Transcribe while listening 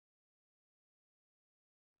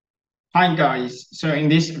Hi guys, so in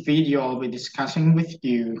this video I'll be discussing with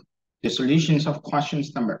you the solutions of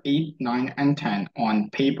questions number 8, 9, and 10 on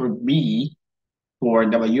paper B for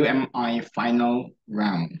WMI final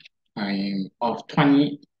round of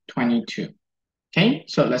 2022. Okay,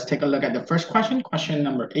 so let's take a look at the first question, question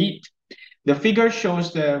number 8. The figure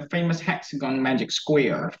shows the famous hexagon magic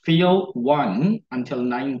square, fill 1 until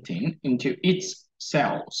 19 into each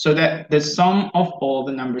cell so that the sum of all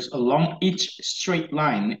the numbers along each straight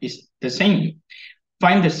line is the same.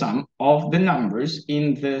 Find the sum of the numbers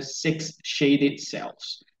in the 6 shaded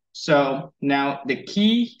cells. So now the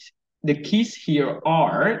keys here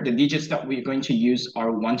are, the digits that we're going to use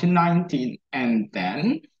are 1 to 19, and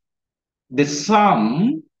then the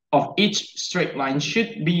sum of each straight line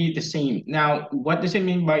should be the same. Now, what does it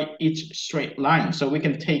mean by each straight line? So we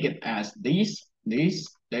can take it as this.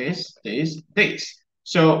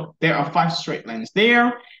 So there are 5 straight lines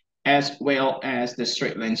there, as well as the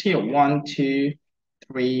straight lines here. 1, 2,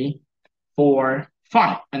 3, 4,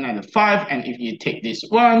 5. Another 5. And if you take this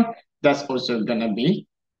one, that's also gonna be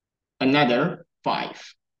another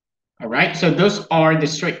 5. All right. So those are the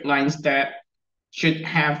straight lines that should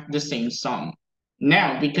have the same sum.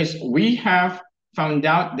 Now, because we have found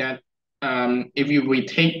out that if we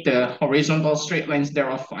take the horizontal straight lines, there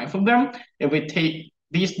are 5 of them. If we take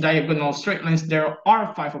these diagonal straight lines, there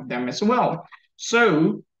are 5 of them as well.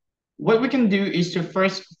 So what we can do is to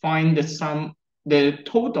first find the sum, the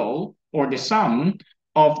total or the sum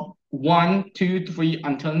of 1, 2, 3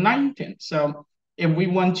 until 19. So if we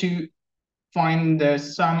want to find the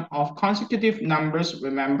sum of consecutive numbers,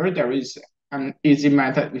 remember there is an easy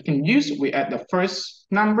method we can use. We add the first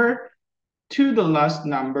number to the last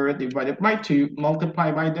number divided by 2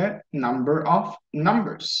 multiplied by the number of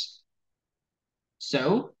numbers.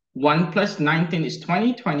 So 1 plus 19 is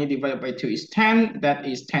 20. 20 divided by 2 is 10. That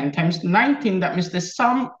is 10 times 19. That means the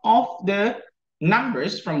sum of the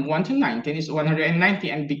numbers from 1 to 19 is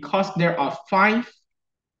 190. And because there are 5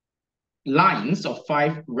 lines of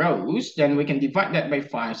 5 rows, then we can divide that by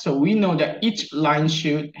 5. So we know that each line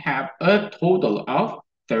should have a total of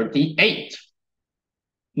 38.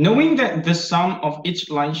 Knowing that the sum of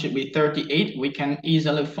each line should be 38, we can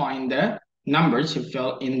easily find the numbers to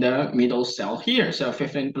fill in the middle cell here. So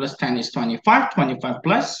 15 plus 10 is 25. 25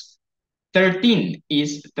 plus 13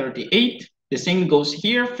 is 38. The same goes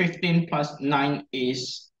here. 15 plus 9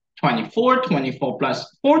 is 24. 24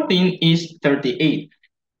 plus 14 is 38.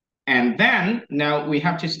 And then now we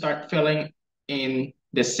have to start filling in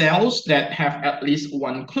the cells that have at least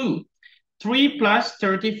one clue. 3 plus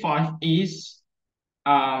 35 is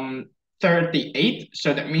 38.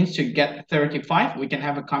 So that means to get 35, we can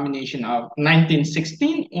have a combination of 19,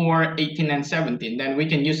 16 or 18 and 17. Then we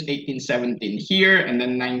can use 18, 17 here and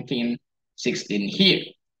then 19, 16 here.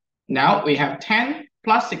 Now we have 10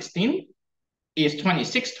 plus 16 is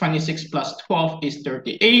 26. 26 plus 12 is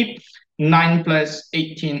 38. 9 plus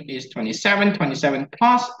 18 is 27. 27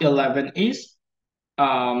 plus 11 is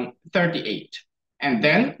 38. And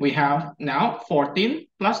then we have now 14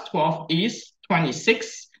 plus 12 is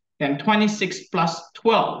 26. Then 26 plus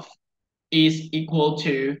 12 is equal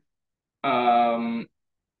to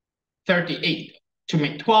 38. To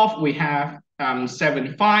make 12, we have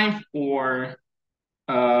 75 or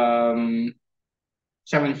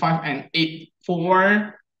 75 and 8,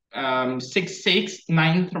 4, 6, 6,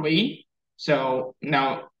 9, 3. So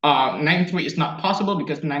now 9, 3 is not possible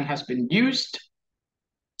because 9 has been used.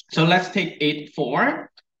 So let's take 8,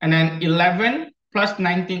 4. And then 11 plus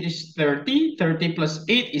 19 is 30. 30 plus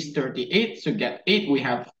 8 is 38. So get 8, we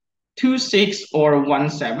have 2, 6 or 1,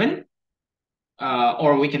 7.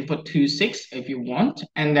 Or we can put 2, 6 if you want.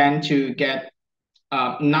 And then to get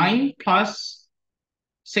 9 plus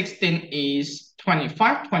 16 is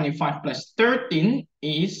 25. 25 plus 13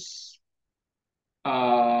 is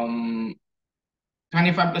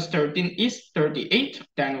 25 plus 13 is 38.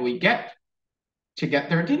 Then we get, to get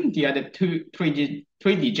 13, the other three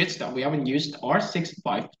digits that we haven't used are 6,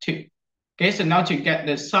 5, 2. Okay, so now to get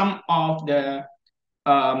the sum of the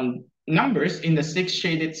numbers in the 6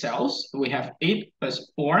 shaded cells, we have 8 plus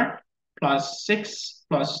 4 plus 6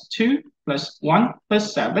 plus 2 plus 1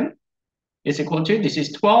 plus 7 is equal to, this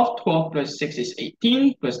is 12. 12 plus 6 is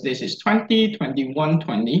 18, plus this is 20, 21,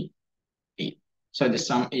 28. So the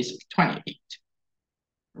sum is 28.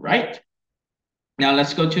 Right? Now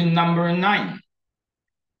let's go to number 9.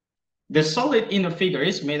 The solid in the figure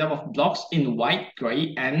is made up of blocks in white,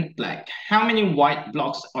 gray, and black. How many white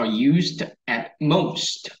blocks are used at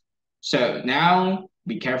most? So now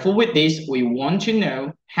be careful with this. We want to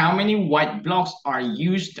know how many white blocks are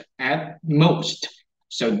used at most.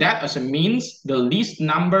 So that also means the least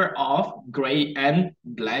number of gray and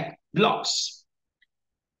black blocks.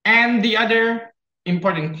 And the other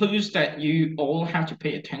important clues that you all have to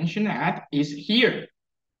pay attention at is here.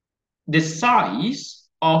 The size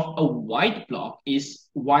of a white block is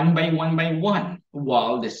 1 by 1 by 1,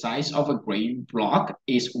 while the size of a gray block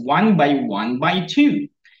is 1 by 1 by 2.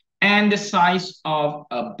 And the size of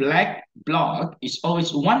a black block is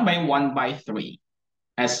always 1 by 1 by 3,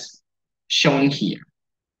 as shown here.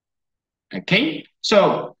 Okay,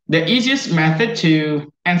 so the easiest method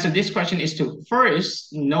to answer this question is to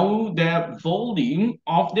first know the volume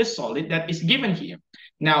of the solid that is given here.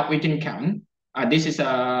 Now we can count. This is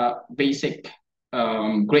a basic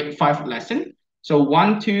grade 5 lesson. So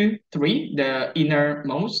 1, 2, 3, the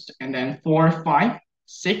innermost, and then 4, 5,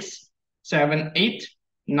 6, 7, 8,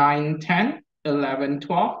 9, 10, 11,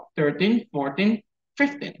 12, 13, 14,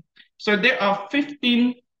 15. So there are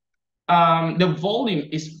 15, the volume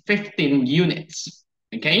is 15 units,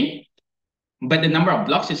 okay? But the number of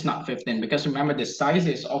blocks is not 15 because remember the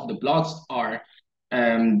sizes of the blocks are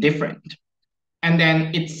different. And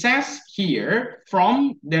then it says here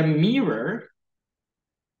from the mirror,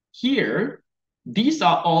 here, these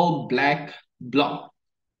are all black blocks.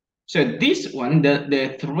 So this one,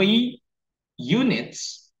 the 3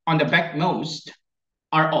 units on the backmost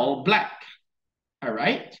are all black. All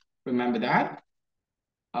right, remember that.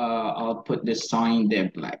 I'll put the sign there,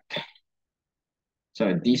 black.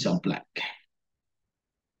 So these are black.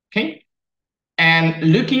 Okay,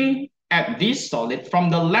 and looking at this solid from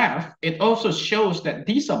the left, it also shows that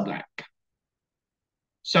these are black.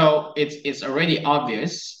 So it's already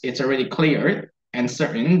obvious, it's already clear and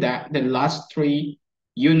certain that the last 3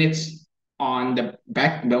 units on the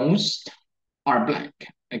backmost are black,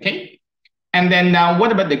 okay? And then now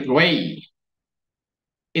what about the gray?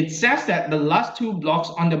 It says that the last 2 blocks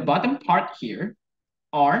on the bottom part here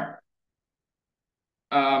are,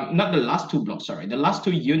 not the last 2 blocks, sorry, the last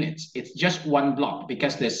 2 units, it's just 1 block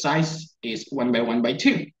because the size is 1 by 1 by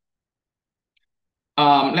 2.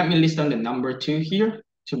 Let me list down the number 2 here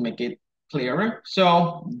to make it clearer.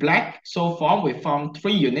 So black, so far we found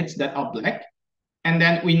 3 units that are black. And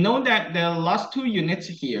then we know that the last 2 units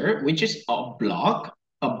here, which is a block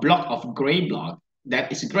of gray block,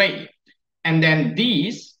 that is gray. And then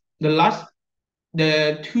these,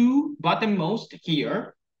 the 2 bottommost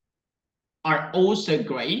here are also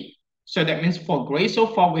gray. So that means for gray, so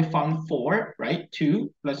far we found 4, right?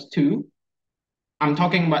 2 plus 2. I'm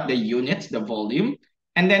talking about the units, the volume.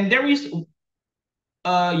 And then there is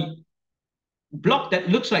a block that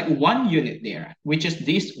looks like 1 unit there, which is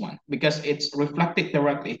this one, because it's reflected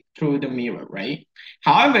directly through the mirror, right?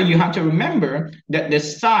 However, you have to remember that the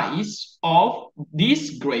size of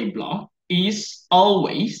this gray block is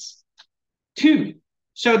always 2.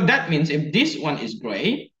 So that means if this one is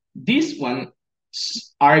gray, this one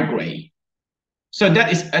are gray. So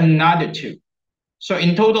that is another 2. So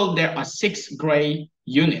in total, there are 6 gray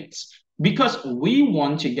units because we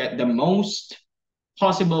want to get the most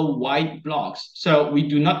possible white blocks. So we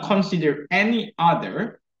do not consider any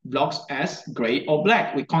other blocks as gray or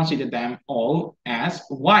black. We consider them all as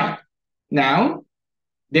white. Now,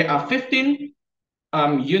 there are 15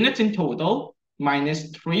 units in total, minus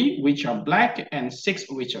 3 which are black and 6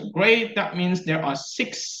 which are gray. That means there are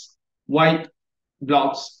 6 white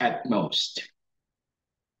blocks at most.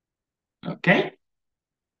 Okay.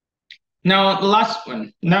 Now, last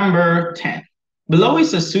one, number 10. Below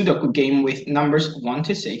is a Sudoku game with numbers 1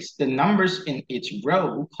 to 6. The numbers in each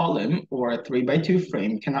row, column, or a 3x2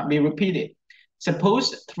 frame cannot be repeated.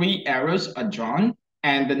 Suppose 3 arrows are drawn,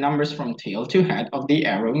 and the numbers from tail to head of the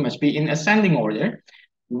arrow must be in ascending order,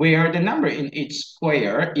 where the number in each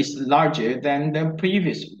square is larger than the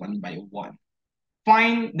previous one by 1.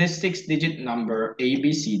 Find the 6-digit number A,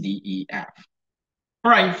 B, C, D, E, F.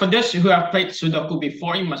 All right, for those who have played Sudoku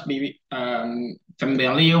before, you must be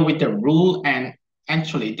familiar with the rule, and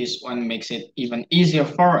actually this one makes it even easier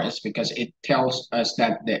for us because it tells us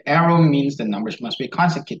that the arrow means the numbers must be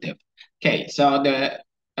consecutive. Okay, so the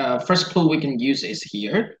first clue we can use is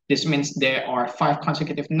here. This means there are 5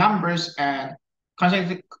 consecutive numbers, and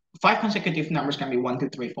 5 consecutive numbers can be 1, 2,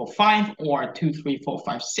 3, 4, 5, or 2, 3, 4,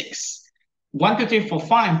 5, 6. 1, 2, 3, 4,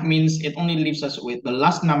 5 means it only leaves us with the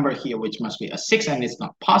last number here, which must be a 6, and it's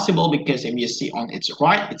not possible because if you see on its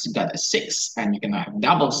right, it's got a 6, and you cannot have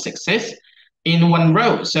double 6s in one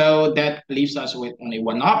row. So that leaves us with only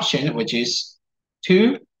one option, which is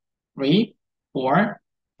 2, 3, 4,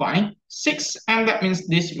 5, 6, and that means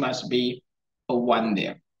this must be a 1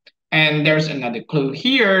 there. And there's another clue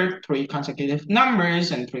here, three consecutive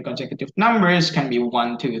numbers, and three consecutive numbers can be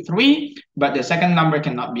 1, 2, 3, but the second number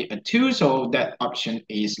cannot be a 2, so that option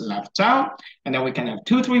is left out. And then we can have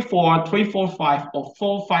 2, 3, 4, 3, 4, 5, or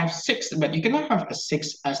 4, 5, 6, but you cannot have a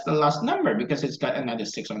 6 as the last number because it's got another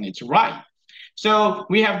 6 on its right. So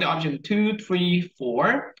we have the option 2, 3,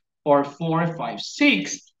 4, or 4, 5,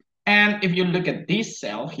 6. And if you look at this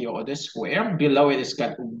cell here, or the square, below it, it's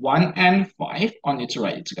got 1 and 5. On its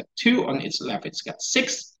right, it's got 2. On its left, it's got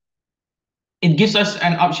 6. It gives us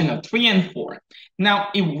an option of 3 and 4. Now,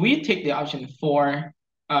 if we take the option 4,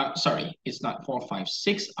 sorry, it's not 4, 5,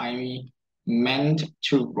 6. I meant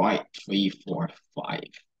to write 3, 4, 5.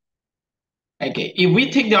 Okay, if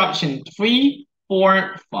we take the option 3,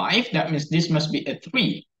 4, 5, that means this must be a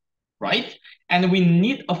 3. Right? And we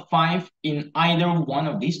need a 5 in either one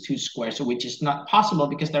of these two squares, which is not possible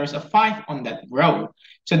because there is a 5 on that row.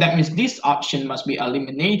 So that means this option must be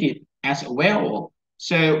eliminated as well.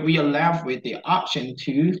 So we are left with the option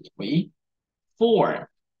 2, 3, 4.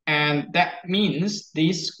 And that means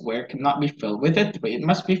this square cannot be filled with a 3. It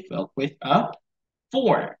must be filled with a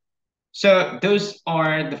 4. So those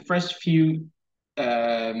are the first few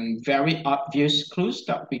very obvious clues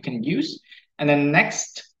that we can use. And then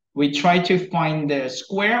next, we try to find the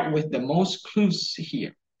square with the most clues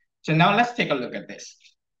here. So now let's take a look at this.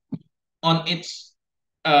 On its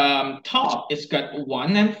top, it's got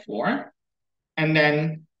 1 and 4. And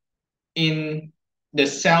then in the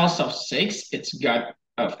cells of 6, it's got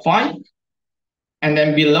a 5. And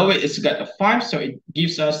then below it, it's got a 5. So it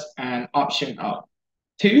gives us an option of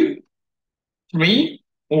 2, 3,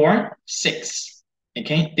 or 6.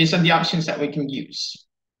 Okay, these are the options that we can use.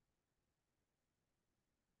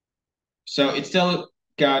 So it's still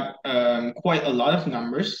got quite a lot of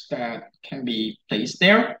numbers that can be placed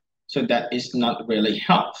there. So that is not really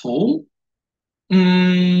helpful.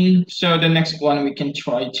 So the next one we can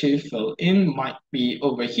try to fill in might be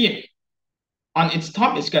over here. On its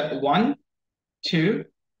top, it's got 1, 2,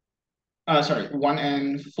 1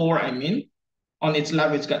 and 4, I mean. On its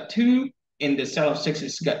left, it's got 2. In the cell of 6,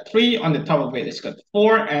 it's got 3. On the top of it, it's got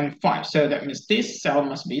 4 and 5. So that means this cell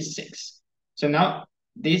must be 6. So now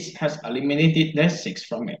this has eliminated the 6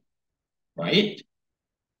 from it, right?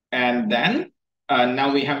 And then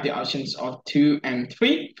now we have the options of 2 and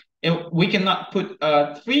 3. We cannot put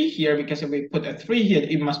a 3 here because if we put a 3 here,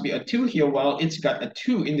 it must be a 2 here. Well, it's got a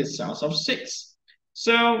 2 in the cells of 6.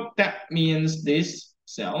 So that means this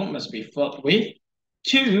cell must be filled with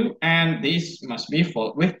 2, and this must be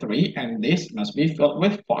filled with 3, and this must be filled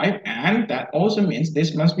with 5, and that also means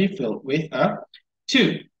this must be filled with a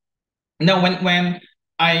 2. Now, when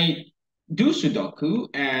I do Sudoku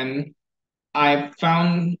and I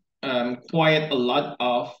found quite a lot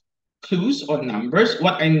of clues or numbers,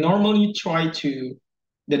 what I normally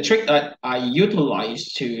the trick that I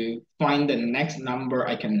utilize to find the next number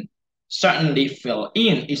I can certainly fill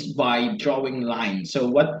in is by drawing lines. So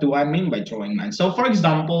what do I mean by drawing lines? So for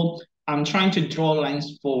example, I'm trying to draw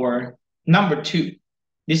lines for number 2.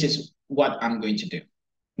 This is what I'm going to do.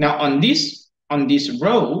 Now on this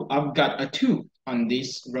row, I've got a 2. On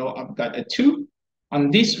this row, I've got a 2. On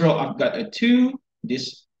this row, I've got a 2.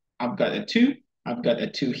 I've got a 2. I've got a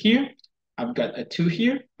 2 here. I've got a 2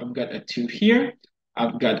 here. I've got a 2 here.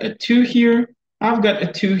 I've got a 2 here. I've got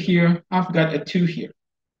a 2 here. I've got a 2 here.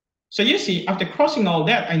 So you see, after crossing all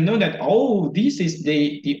that, I know that, oh, this is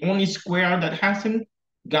the only square that hasn't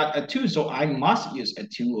got a 2. So I must use a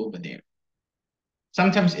 2 over there.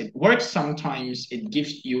 Sometimes it works. Sometimes it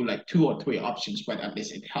gives you like 2 or 3 options, but at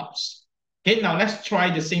least it helps. Okay, now let's try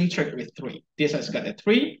the same trick with 3. This has got a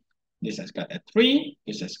 3. This has got a 3.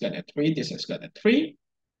 This has got a 3. This has got a 3.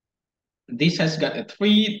 This has got a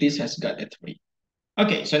 3. This has got a 3.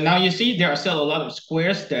 Okay, so now you see there are still a lot of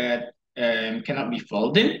squares that cannot be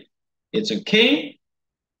filled in. It's okay.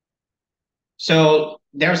 So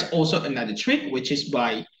there's also another trick, which is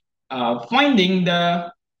by finding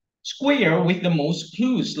the square with the most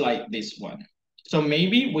clues like this one. So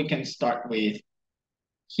maybe we can start with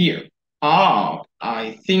here.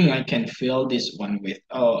 I think I can fill this one with,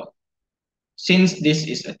 since this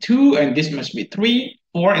is a 2 and this must be 3,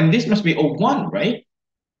 4, and this must be a 1, right?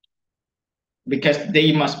 Because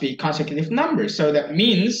they must be consecutive numbers. So that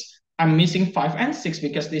means I'm missing 5 and 6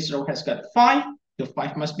 because this row has got 5. The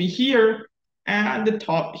 5 must be here. And the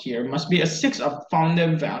top here must be a 6. I've found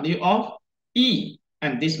the value of E.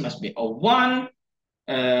 And this must be a 1.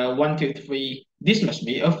 1, 2, 3. This must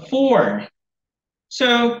be a 4.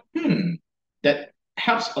 So, that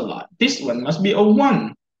helps a lot. This one must be a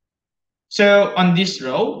 1. So on this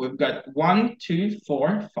row, we've got 1, 2,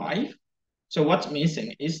 4, 5. So what's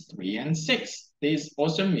missing is 3 and 6. This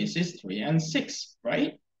also misses 3 and 6,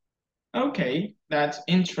 right? Okay, that's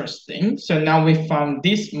interesting. So now we found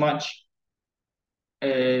this much.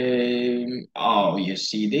 Oh, you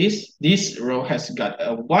see this? This row has got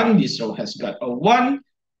a 1. This row has got a 1.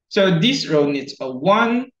 So this row needs a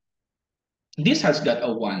 1. This has got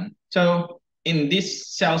a 1. So in this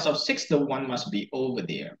cells of 6, the 1 must be over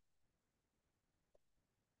there.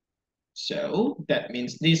 So that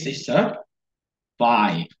means this is a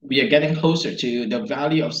 5. We are getting closer to the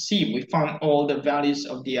value of C. We found all the values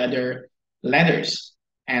of the other letters.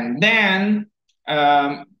 And then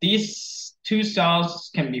these two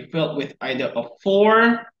cells can be filled with either a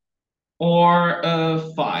 4 or a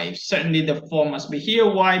 5. Certainly the 4 must be here.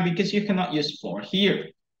 Why? Because you cannot use 4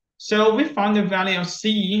 here. So we found the value of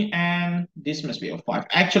C, and this must be a 5.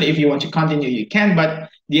 Actually, if you want to continue, you can, but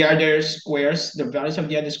the other squares, the values of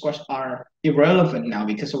the other squares are irrelevant now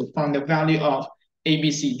because we found the value of A,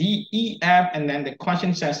 B, C, D, E, F, and then the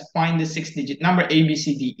question says find the 6-digit number A, B,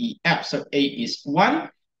 C, D, E, F. So A is 1,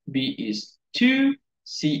 B is 2,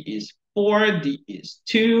 C is 4, D is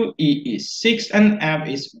 2, E is 6, and F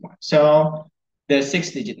is 1. So the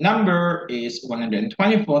 6-digit number is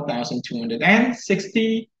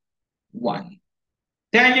 124,261.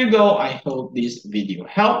 There you go. I hope this video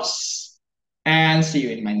helps, and see you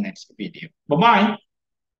in my next video. Bye-bye.